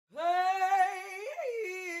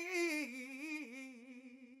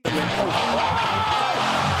Walker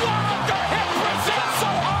hit Brazil so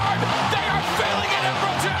hard, they are feeling it in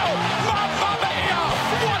Brazil. Mamma mia,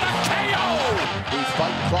 what a KO! The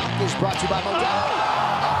fight clock is brought to you by Modelo.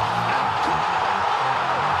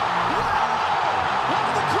 One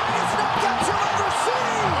of the greatest knockouts you'll ever see!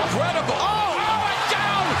 Incredible. Oh, and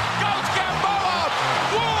down goes Gamboa.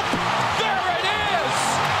 Whoop, there it is.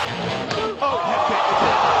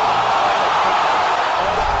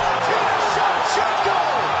 Shevchenko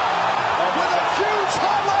with a huge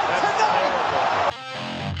highlight tonight!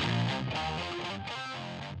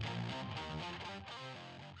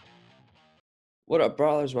 What up,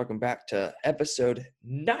 brawlers? Welcome back to episode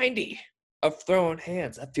 90 of Throwing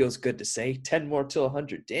Hands. That feels good to say. 10 more till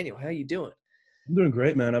 100. Daniel, how you doing? I'm doing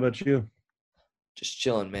great, man. How about you? Just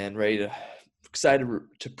chilling, man. Excited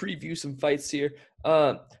to preview some fights here.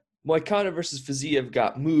 Moicano versus Fiziev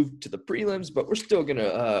got moved to the prelims, but we're still going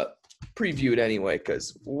to preview it anyway,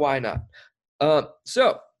 because why not? What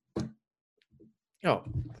the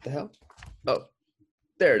hell? Oh,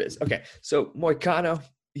 there it is. Okay, so Moicano,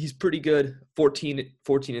 he's pretty good.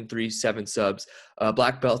 14-3, 7 subs.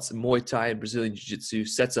 Black belts in Muay Thai and Brazilian Jiu-Jitsu.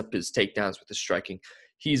 Sets up his takedowns with his striking.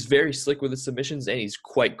 He's very slick with his submissions, and he's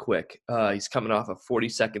quite quick. He's coming off a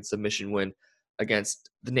 40-second submission win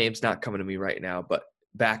against, the name's not coming to me right now, but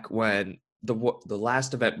back when the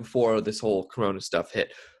last event before this whole Corona stuff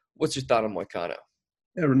hit. What's your thought on Moicano?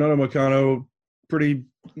 Yeah, Renato Moicano, pretty,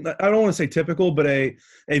 I don't want to say typical, but a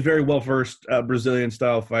very well-versed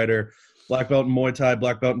Brazilian-style fighter. Black belt in Muay Thai,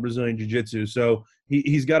 black belt in Brazilian Jiu-Jitsu. So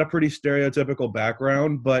he's got a pretty stereotypical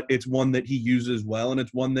background, but it's one that he uses well, and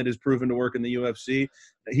it's one that is proven to work in the UFC.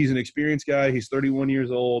 He's an experienced guy. He's 31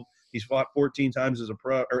 years old. He's fought 14 times as a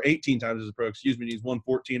pro, or 18 times as a pro, excuse me. He's won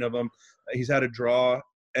 14 of them. He's had a draw,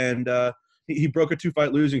 and he broke a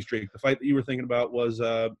 2-fight losing streak. The fight that you were thinking about was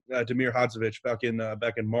Damir Hadzovic back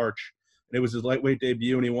in March. And it was his lightweight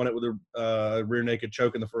debut, and he won it with a rear naked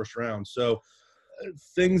choke in the first round. So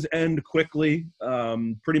things end quickly,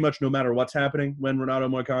 pretty much no matter what's happening when Renato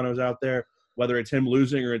Moicano is out there, whether it's him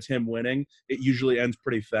losing or it's him winning, it usually ends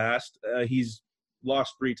pretty fast. He's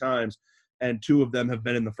lost 3 times, and 2 of them have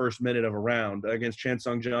been in the first minute of a round. Against Chan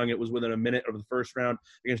Sung Jung, it was within a minute of the first round.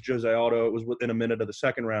 Against Jose Aldo, it was within a minute of the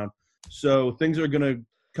second round. So things are going to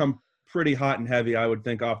come pretty hot and heavy, I would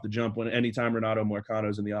think, off the jump anytime Renato Moicano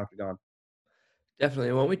is in the octagon.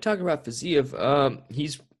 Definitely. When we talk about Fiziev,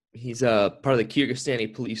 he's part of the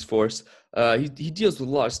Kyrgyzstani police force. He deals with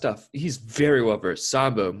a lot of stuff. He's very well versed.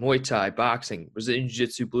 Sambo, Muay Thai, boxing, Brazilian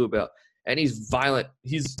Jiu-Jitsu blue belt, and he's violent.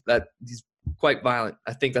 He's quite violent.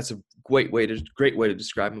 I think that's a great way to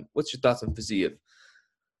describe him. What's your thoughts on Fiziev?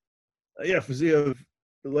 Fiziev,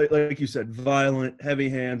 like you said, violent, heavy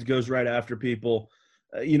hands, goes right after people.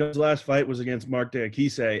 His last fight was against Mark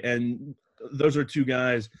Diakise, and those are 2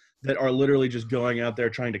 guys that are literally just going out there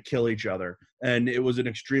trying to kill each other. And it was an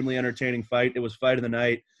extremely entertaining fight. It was fight of the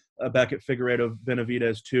night back at Figueiredo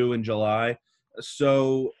Benavidez 2 in July.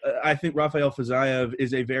 So I think Rafael Fiziev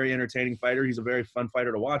is a very entertaining fighter. He's a very fun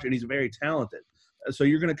fighter to watch, and he's very talented. So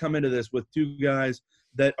you're going to come into this with 2 guys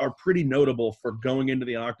that are pretty notable for going into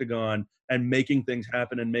the octagon and making things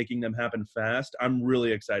happen and making them happen fast. I'm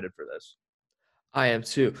really excited for this. I am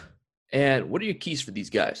too. And what are your keys for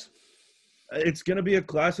these guys? It's going to be a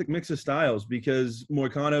classic mix of styles because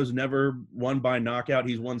Moicano's never won by knockout.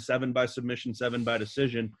 He's won 7 by submission, 7 by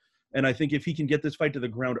decision. And I think if he can get this fight to the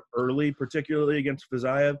ground early, particularly against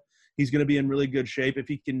Fiziev, he's going to be in really good shape. If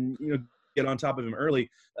he can get on top of him early.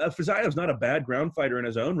 Fiziev's not a bad ground fighter in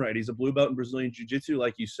his own right. He's a blue belt in Brazilian Jiu-Jitsu,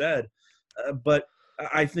 like you said. But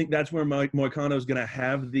I think that's where Moicano is going to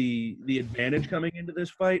have the advantage coming into this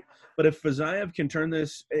fight. But if Fiziev can turn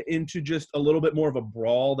this into just a little bit more of a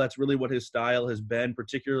brawl, that's really what his style has been,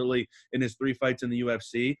 particularly in his 3 fights in the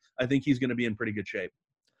UFC. I think he's going to be in pretty good shape.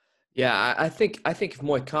 Yeah, I think if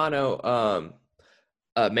Moicano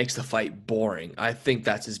makes the fight boring, I think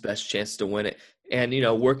that's his best chance to win it. And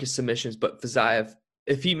work his submissions. But Fiziev,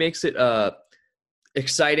 if he makes it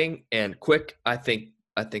exciting and quick, I think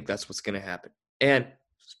that's what's going to happen. And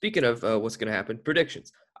speaking of what's going to happen,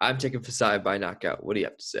 predictions. I'm taking Fiziev by knockout. What do you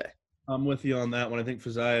have to say? I'm with you on that one. I think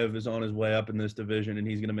Fiziev is on his way up in this division, and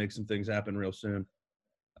he's going to make some things happen real soon.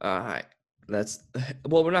 All right.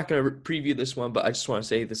 We're not going to preview this one, but I just want to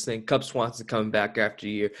say this thing. Cub Swanson coming back after a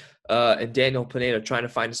year, and Daniel Pineda trying to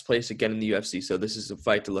find his place again in the UFC. So this is a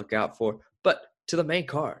fight to look out for. But to the main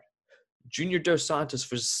card, Junior Dos Santos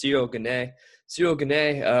versus Cyril Gane. Cyril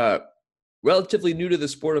Gane, relatively new to the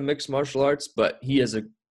sport of mixed martial arts, but he has a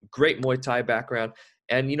great Muay Thai background.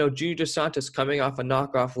 And, Junior Dos Santos coming off a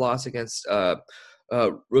knockoff loss against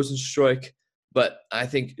Rosenstruik. But I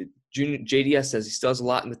think JDS says he still has a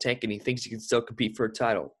lot in the tank and he thinks he can still compete for a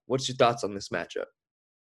title. What's your thoughts on this matchup?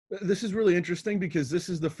 This is really interesting because this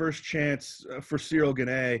is the first chance for Cyril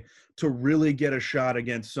Gane to really get a shot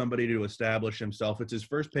against somebody to establish himself. It's his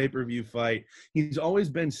first pay-per-view fight. He's always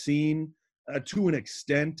been seen to an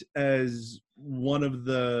extent as one of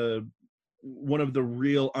the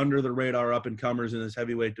real under the radar up and comers in this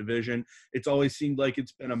heavyweight division. It's always seemed like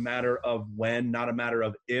it's been a matter of when, not a matter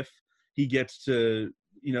of if he gets to,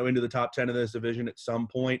 into the top 10 of this division at some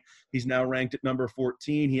point. He's now ranked at number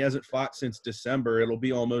 14. He hasn't fought since December. It'll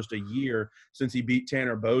be almost a year since he beat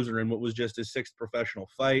Tanner Boser in what was just his 6th professional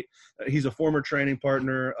fight. He's a former training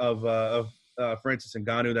partner of Francis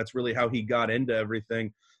Ngannou. That's really how he got into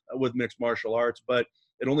everything with mixed martial arts. But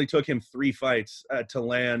it only took him 3 fights to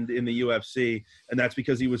land in the UFC, and that's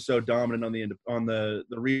because he was so dominant on the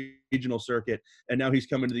regional circuit. And now he's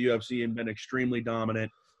come into the UFC and been extremely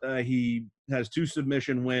dominant. He has 2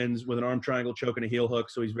 submission wins with an arm triangle choke and a heel hook,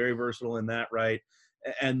 so he's very versatile in that right.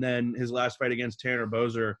 And then his last fight against Tanner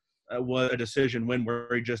Boser was a decision win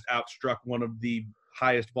where he just outstruck one of the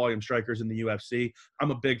highest volume strikers in the UFC.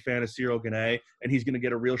 I'm a big fan of Cyril Gane, and he's going to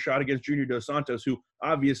get a real shot against Junior Dos Santos, who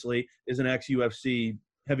obviously is an ex-UFC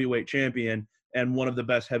heavyweight champion and one of the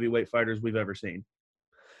best heavyweight fighters we've ever seen.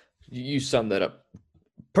 You summed that up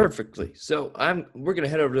perfectly. So we're gonna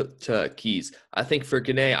head over to Keys. I think for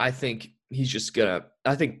Gane, I think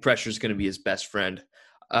pressure's gonna be his best friend.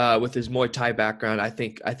 With his Muay Thai background, I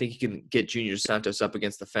think he can get Junior Santos up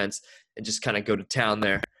against the fence and just kind of go to town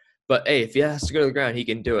there. But hey, if he has to go to the ground, he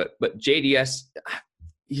can do it. But JDS,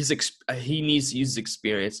 he needs to use his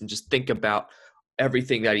experience and just think about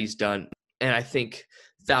everything that he's done. And I think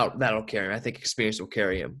that'll carry him. I think experience will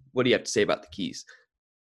carry him. What do you have to say about the Keys?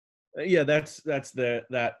 Yeah, that's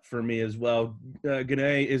that for me as well. Gane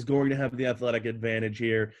is going to have the athletic advantage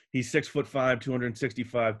here. He's 6'5",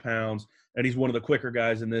 265 pounds, and he's one of the quicker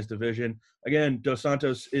guys in this division. Again, Dos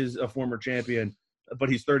Santos is a former champion, but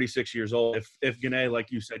he's 36 years old. If Gane, like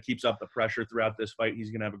you said, keeps up the pressure throughout this fight,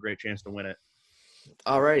 he's going to have a great chance to win it.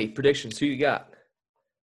 All righty, predictions. Who you got?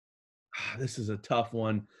 This is a tough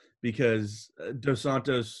one because Dos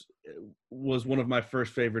Santos was one of my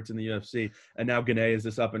first favorites in the UFC, and now Gane is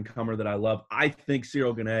this up-and-comer that I love. I think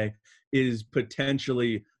Cyril Gane is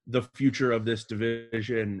potentially the future of this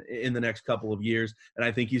division in the next couple of years, and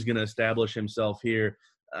I think he's going to establish himself here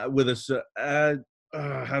with us. I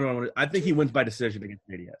think he wins by decision against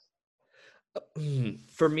JDS.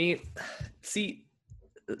 For me,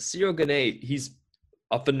 Cyril Gane, he's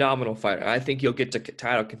a phenomenal fighter. I think he'll get to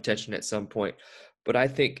title contention at some point. But I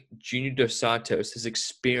think Junior Dos Santos, his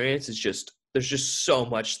experience there's just so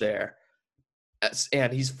much there.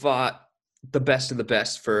 And he's fought the best of the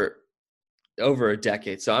best for over a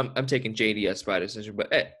decade. So I'm taking JDS by decision. But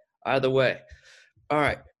hey, either way. All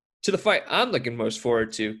right. To the fight I'm looking most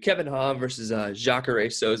forward to, Kevin Holland versus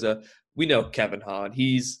Jacare Souza. We know Kevin Holland.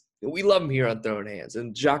 We love him here on Throwing Hands.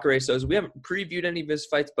 And Jacare Souza, we haven't previewed any of his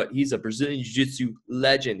fights, but he's a Brazilian Jiu-Jitsu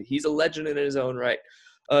legend. He's a legend in his own right.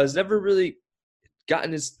 Has never really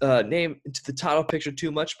gotten his name into the title picture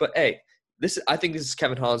too much, but hey, I think this is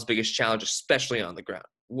Kevin Holland's biggest challenge, especially on the ground.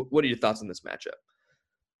 What are your thoughts on this matchup?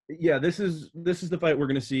 Yeah, this is the fight we're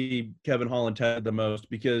going to see Kevin Holland test the most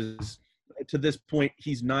because to this point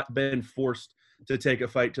he's not been forced to take a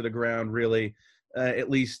fight to the ground really, at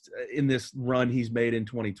least in this run he's made in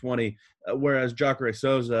 2020. Whereas Jacare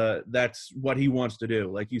Souza, that's what he wants to do.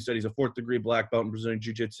 Like you said, he's a 4th-degree black belt in Brazilian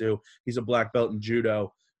Jiu-Jitsu. He's a black belt in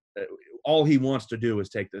Judo. All he wants to do is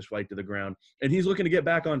take this fight to the ground, and he's looking to get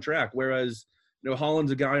back on track. Whereas,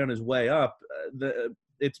 Holland's a guy on his way up.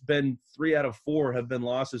 It's been 3 out of 4 have been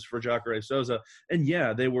losses for Jacare Souza, and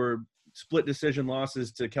yeah, they were split decision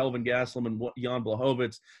losses to Kelvin Gastelum and Jan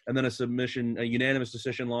Blachowicz, and then a unanimous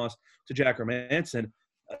decision loss to Jack Hermansson.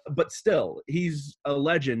 But still, he's a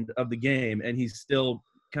legend of the game, and he's still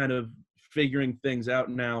kind of figuring things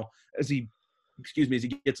out now as he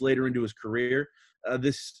gets later into his career.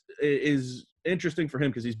 This is interesting for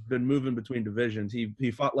him because he's been moving between divisions.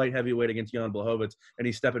 He fought light heavyweight against Jan Blachowicz, and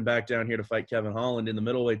he's stepping back down here to fight Kevin Holland in the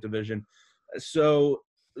middleweight division. So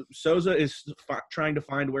Souza is trying to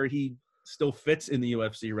find where he still fits in the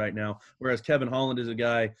UFC right now, whereas Kevin Holland is a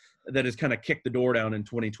guy that has kind of kicked the door down in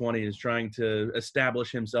 2020, is trying to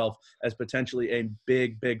establish himself as potentially a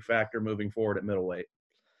big factor moving forward at middleweight.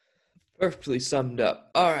 Perfectly summed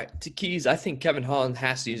up. All right, to Keys, I think Kevin Holland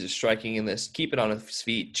has to use his striking in this, keep it on his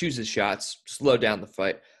feet, choose his shots, slow down the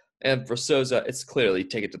fight. And for Souza, it's clearly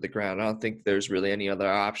take it to the ground. I don't think there's really any other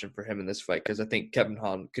option for him in this fight because I think Kevin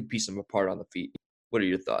Holland could piece him apart on the feet. What are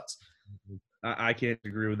your thoughts? I can't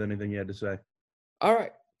agree with anything you had to say. All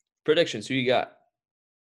right, predictions. Who you got?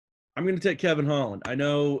 I'm going to take Kevin Holland. I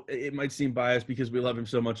know it might seem biased because we love him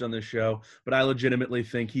so much on this show, but I legitimately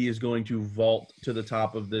think he is going to vault to the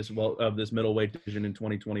top of this middleweight division in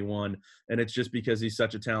 2021, and it's just because he's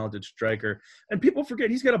such a talented striker. And people forget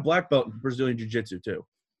he's got a black belt in Brazilian Jiu-Jitsu too.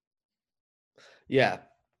 Yeah,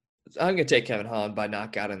 I'm going to take Kevin Holland by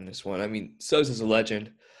knockout in this one. I mean, Souza's a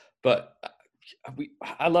legend, but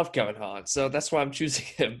I love Kevin Holland, so that's why I'm choosing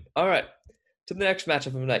him. All right. To the next matchup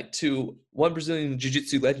of the night, one Brazilian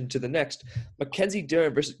Jiu-Jitsu legend to the next. Mackenzie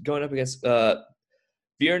Dern going up against Virna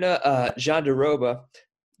Jandiroba.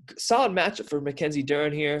 Solid matchup for Mackenzie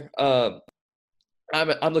Dern here. I'm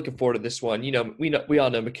looking forward to this one. We all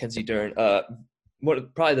know Mackenzie Dern,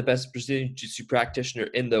 probably the best Brazilian Jiu-Jitsu practitioner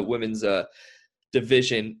in the women's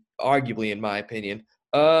division, arguably in my opinion.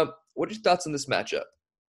 What are your thoughts on this matchup?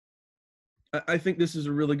 I think this is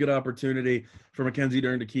a really good opportunity for Mackenzie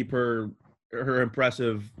Dern to keep her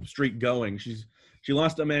impressive streak going. She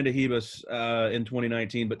lost to Amanda Hebus in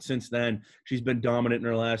 2019, but since then she's been dominant in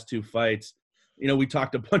her last two fights. We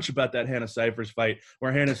talked a bunch about that Hannah Cyphers fight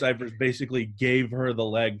where Hannah Cyphers basically gave her the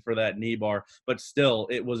leg for that knee bar, but still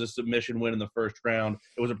it was a submission win in the first round.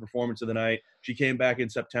 It was a performance of the night. She came back in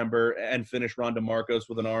September and finished Ronda Marcos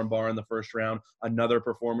with an arm bar in the first round. Another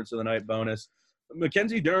performance of the night bonus.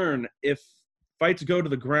 Mackenzie Dern, if fights go to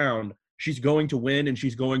the ground, she's going to win, and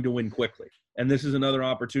she's going to win quickly. And this is another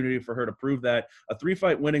opportunity for her to prove that. A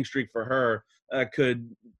 3-fight winning streak for her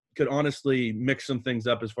could honestly mix some things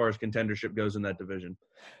up as far as contendership goes in that division.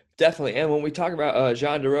 Definitely. And when we talk about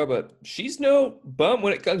Jandiroba, she's no bum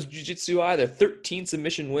when it comes to jiu-jitsu either. 13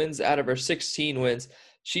 submission wins out of her 16 wins.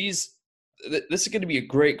 This is going to be a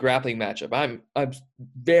great grappling matchup. I'm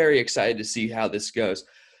very excited to see how this goes.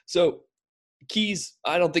 So, keys,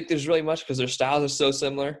 I don't think there's really much because their styles are so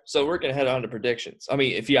similar. So we're going to head on to predictions. I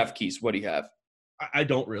mean, if you have keys, what do you have? I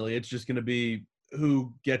don't really. It's just going to be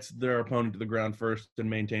who gets their opponent to the ground first and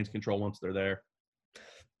maintains control once they're there.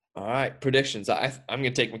 All right, predictions. I'm going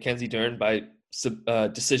to take Mackenzie Dern by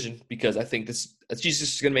decision because I think she's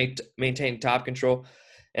just going to maintain top control.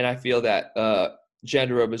 And I feel that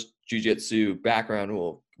Jandiroba's jiu-jitsu background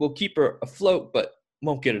will keep her afloat but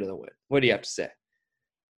won't get her to the win. What do you have to say?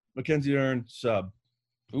 Mackenzie Dern, sub.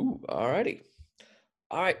 Ooh, all righty.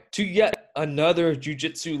 All right, to yet another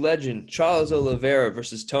jiu-jitsu legend, Charles Oliveira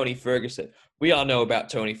versus Tony Ferguson. We all know about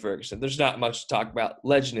Tony Ferguson. There's not much to talk about.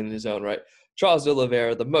 Legend in his own right. Charles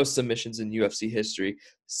Oliveira, the most submissions in UFC history.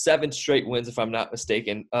 7 straight wins, if I'm not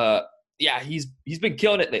mistaken. He's been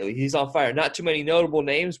killing it lately. He's on fire. Not too many notable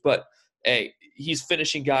names, but, hey, he's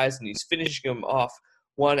finishing guys, and he's finishing them off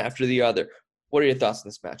one after the other. What are your thoughts on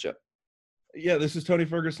this matchup? Yeah, this is Tony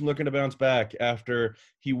Ferguson looking to bounce back after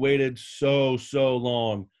he waited so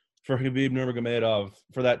long for Khabib Nurmagomedov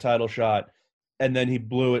for that title shot, and then he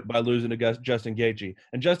blew it by losing to Justin Gaethje.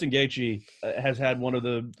 And Justin Gaethje has had one of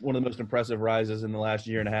the most impressive rises in the last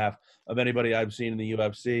year and a half of anybody I've seen in the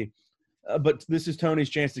UFC. But this is Tony's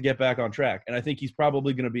chance to get back on track, and I think he's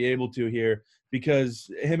probably going to be able to here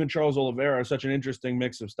because him and Charles Oliveira are such an interesting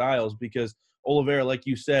mix of styles because Oliveira, like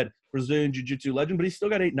you said, Brazilian Jiu-Jitsu legend, but he's still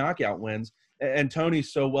got 8 knockout wins. And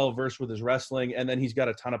Tony's so well-versed with his wrestling, and then he's got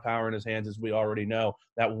a ton of power in his hands, as we already know,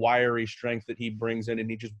 that wiry strength that he brings in, and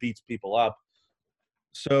he just beats people up.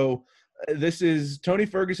 So this is Tony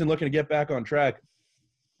Ferguson looking to get back on track,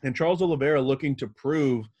 and Charles Oliveira looking to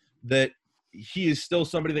prove that he is still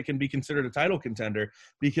somebody that can be considered a title contender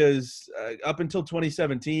because up until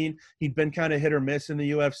 2017, he'd been kind of hit or miss in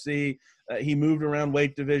the UFC. He moved around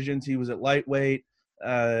weight divisions. He was at lightweight.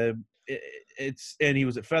 And he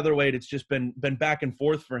was at featherweight. It's just been back and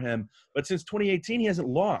forth for him. But since 2018, he hasn't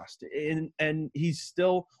lost, and he's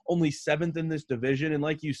still only 7th in this division. And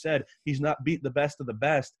like you said, he's not beat the best of the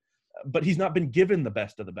best, but he's not been given the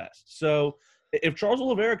best of the best. So if Charles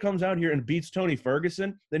Oliveira comes out here and beats Tony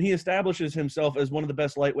Ferguson, then he establishes himself as one of the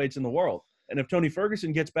best lightweights in the world. And if Tony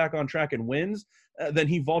Ferguson gets back on track and wins, then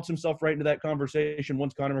he vaults himself right into that conversation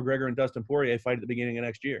once Conor McGregor and Dustin Poirier fight at the beginning of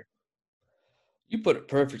next year. You put it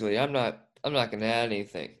perfectly. I'm not going to add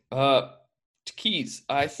anything. To keys,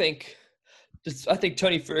 I think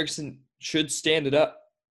Tony Ferguson should stand it up.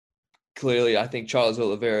 Clearly, I think Charles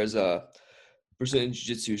Oliveira's Brazilian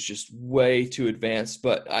Jiu-Jitsu is just way too advanced.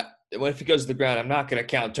 But if he goes to the ground, I'm not going to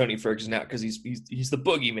count Tony Ferguson out because he's the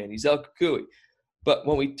boogeyman. He's El Cucuy. But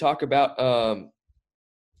when we talk about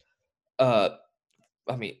sorry,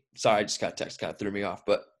 I just got a text, kind of threw me off.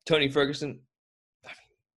 But Tony Ferguson,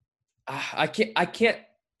 I can't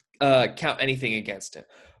count anything against him.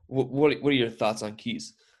 What are your thoughts on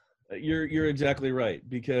keys? You're exactly right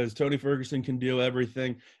because Tony Ferguson can do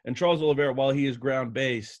everything, and Charles Oliveira, while he is ground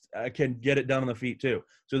based, can get it done on the feet too.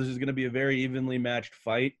 So this is going to be a very evenly matched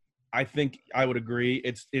fight. I think I would agree.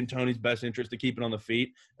 It's in Tony's best interest to keep it on the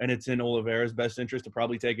feet, and it's in Oliveira's best interest to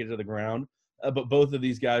probably take it to the ground. But both of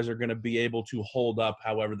these guys are going to be able to hold up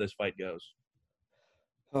however this fight goes.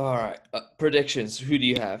 All right. Predictions. Who do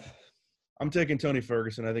you have? I'm taking Tony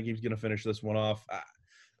Ferguson. I think he's going to finish this one off.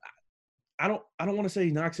 I don't want to say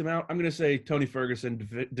he knocks him out. I'm going to say Tony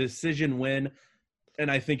Ferguson decision win, and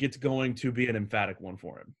I think it's going to be an emphatic one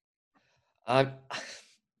for him.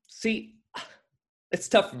 See, it's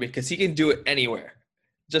tough for me because he can do it anywhere,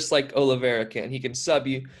 just like Oliveira can. He can sub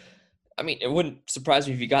you. I mean, it wouldn't surprise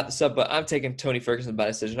me if he got the sub, but I'm taking Tony Ferguson by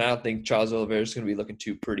decision. I don't think Charles Oliveira is going to be looking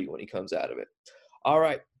too pretty when he comes out of it. All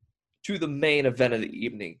right, to the main event of the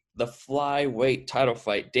evening, the flyweight title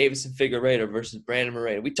fight, Deiveson Figueiredo versus Brandon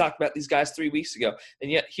Moreno. We talked about these guys 3 weeks ago,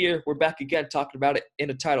 and yet here we're back again talking about it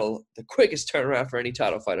in a title, the quickest turnaround for any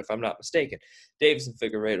title fight, if I'm not mistaken. Deiveson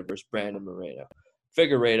Figueiredo versus Brandon Moreno.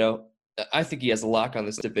 Figueiredo, I think he has a lock on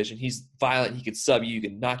this division. He's violent. He can sub you. He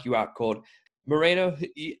can knock you out cold. Moreno,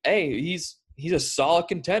 he's a solid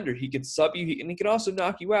contender. He can sub you, and he can also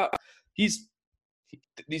knock you out.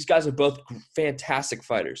 These guys are both fantastic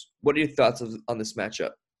fighters. What are your thoughts on this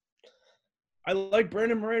matchup? I like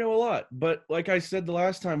Brandon Moreno a lot, but like I said the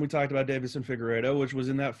last time we talked about Deiveson Figueiredo, which was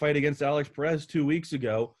in that fight against Alex Perez 2 weeks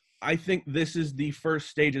ago, I think this is the first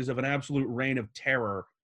stages of an absolute reign of terror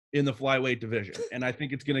in the flyweight division. And I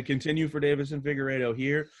think it's going to continue for Deiveson Figueiredo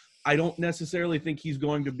here. I don't necessarily think he's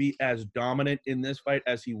going to be as dominant in this fight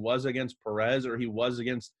as he was against Perez or he was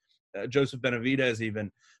against Joseph Benavidez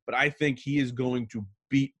even. But I think he is going to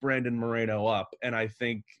beat Brandon Moreno up. And I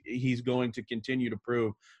think he's going to continue to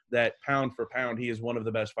prove that pound for pound, he is one of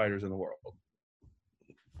the best fighters in the world.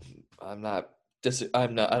 I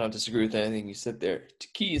don't disagree with anything you said there. To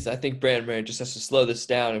Keys, I think Brandon Moreno just has to slow this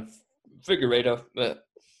down, and Figueiredo,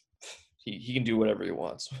 he can do whatever he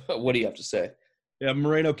wants. What do you have to say? Yeah,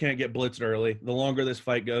 Moreno can't get blitzed early. The longer this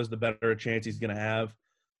fight goes, the better a chance he's going to have.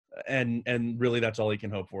 And really, that's all he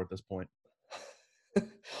can hope for at this point.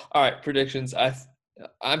 All right, predictions.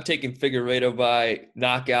 I'm taking Figueiredo by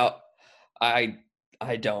knockout. I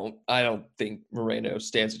don't think Moreno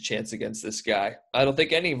stands a chance against this guy. I don't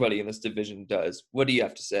think anybody in this division does. What do you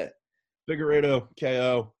have to say? Figueiredo,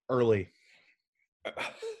 KO, early.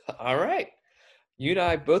 All right. You and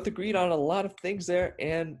I both agreed on a lot of things there,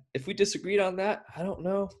 and if we disagreed on that, I don't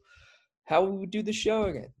know how we would do the show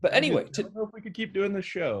again. But anyway, I don't know if we could keep doing the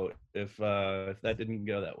show if that didn't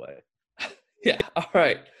go that way. Yeah, all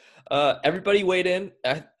right. Everybody weighed in.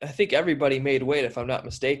 I think everybody made weight, if I'm not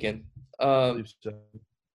mistaken. I believe so.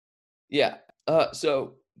 Yeah.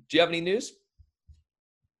 So, do you have any news?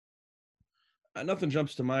 Nothing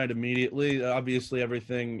jumps to mind immediately. Obviously,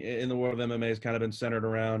 everything in the world of MMA has kind of been centered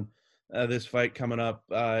around this fight coming up.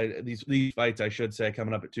 These fights, I should say,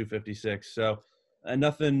 coming up at 256. So,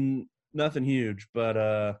 nothing huge,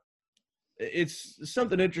 but it's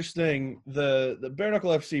something interesting. The Bare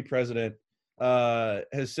Knuckle FC president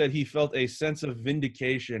has said he felt a sense of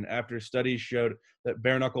vindication after studies showed that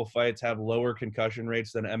bare knuckle fights have lower concussion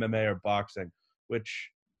rates than MMA or boxing,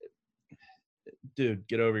 which, dude,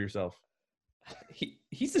 get over yourself.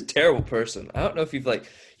 He's a terrible person. I don't know if he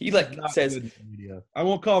says media. I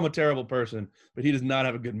won't call him a terrible person, but he does not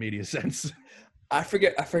have a good media sense. I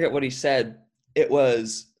forget what he said. It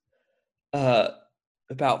was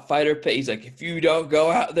about fighter pay. He's like, if you don't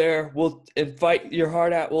go out there and fight your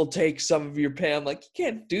heart out, we'll take some of your pay. I'm like, you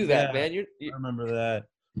can't do that, man. I remember that.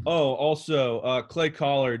 Oh, also, Clay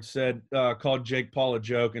Collard called Jake Paul a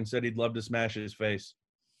joke and said he'd love to smash his face.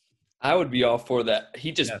 I would be all for that.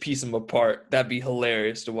 He just piece him apart. That'd be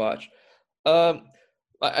hilarious to watch. I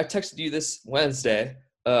texted you this Wednesday.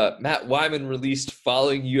 Matt Wyman released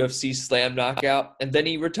following UFC slam knockout, and then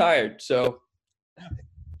he retired. So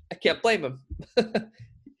I can't blame him.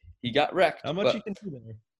 He got wrecked. How much you can do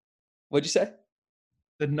there? What'd you say?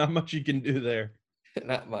 Not much you can do there.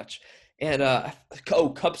 Not much. And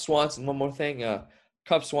Cub Swanson, one more thing.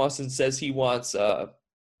 Cub Swanson says he wants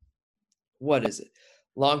what is it?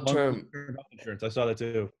 Long-term insurance. I saw that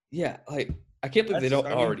too. Yeah, I can't believe they don't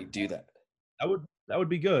already do that. That would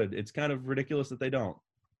be good. It's kind of ridiculous that they don't.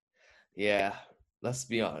 Yeah, let's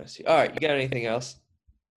be honest. All right, you got anything else?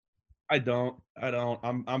 I don't.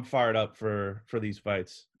 I'm fired up for these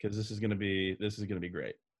fights because this is gonna be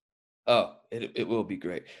great. Oh, it will be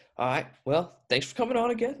great. All right. Well, thanks for coming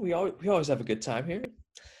on again. We always have a good time here,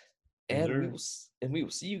 and we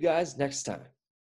will see you guys next time.